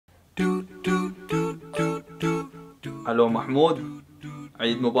Hello Mahmoud,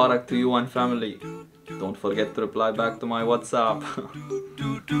 Eid Mubarak to you and family. Don't forget to reply back to my WhatsApp.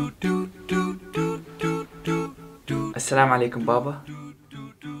 Assalamu alaikum, Baba.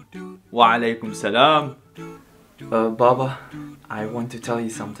 Wa alaikum salam. Baba, I want to tell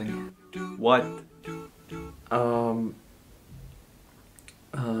you something. What?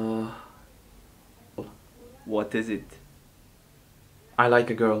 What is it? I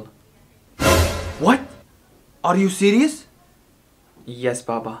like a girl. What? Are you serious? Yes,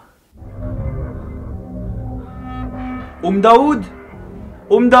 Baba. Dawood!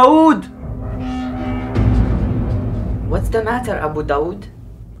 Dawood! What's the matter, Abu Dawood?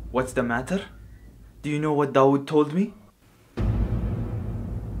 What's the matter? Do you know what Dawood told me?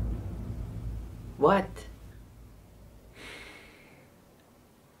 What?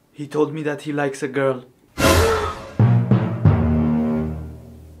 He told me that he likes a girl.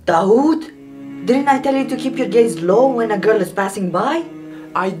 Dawood? Didn't I tell you to keep your gaze low when a girl is passing by?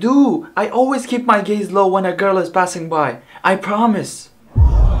 I do. I always keep my gaze low when a girl is passing by. I promise.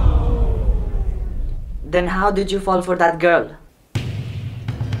 Then how did you fall for that girl?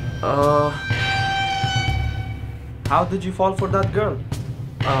 How did you fall for that girl?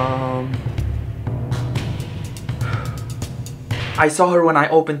 I saw her when I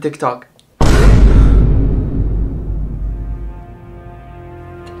opened TikTok.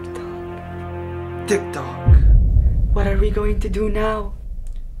 TikTok. What are we going to do now?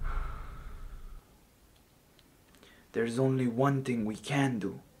 There's only one thing we can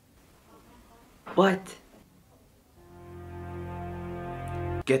do. What?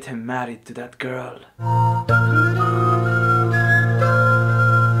 Get him married to that girl.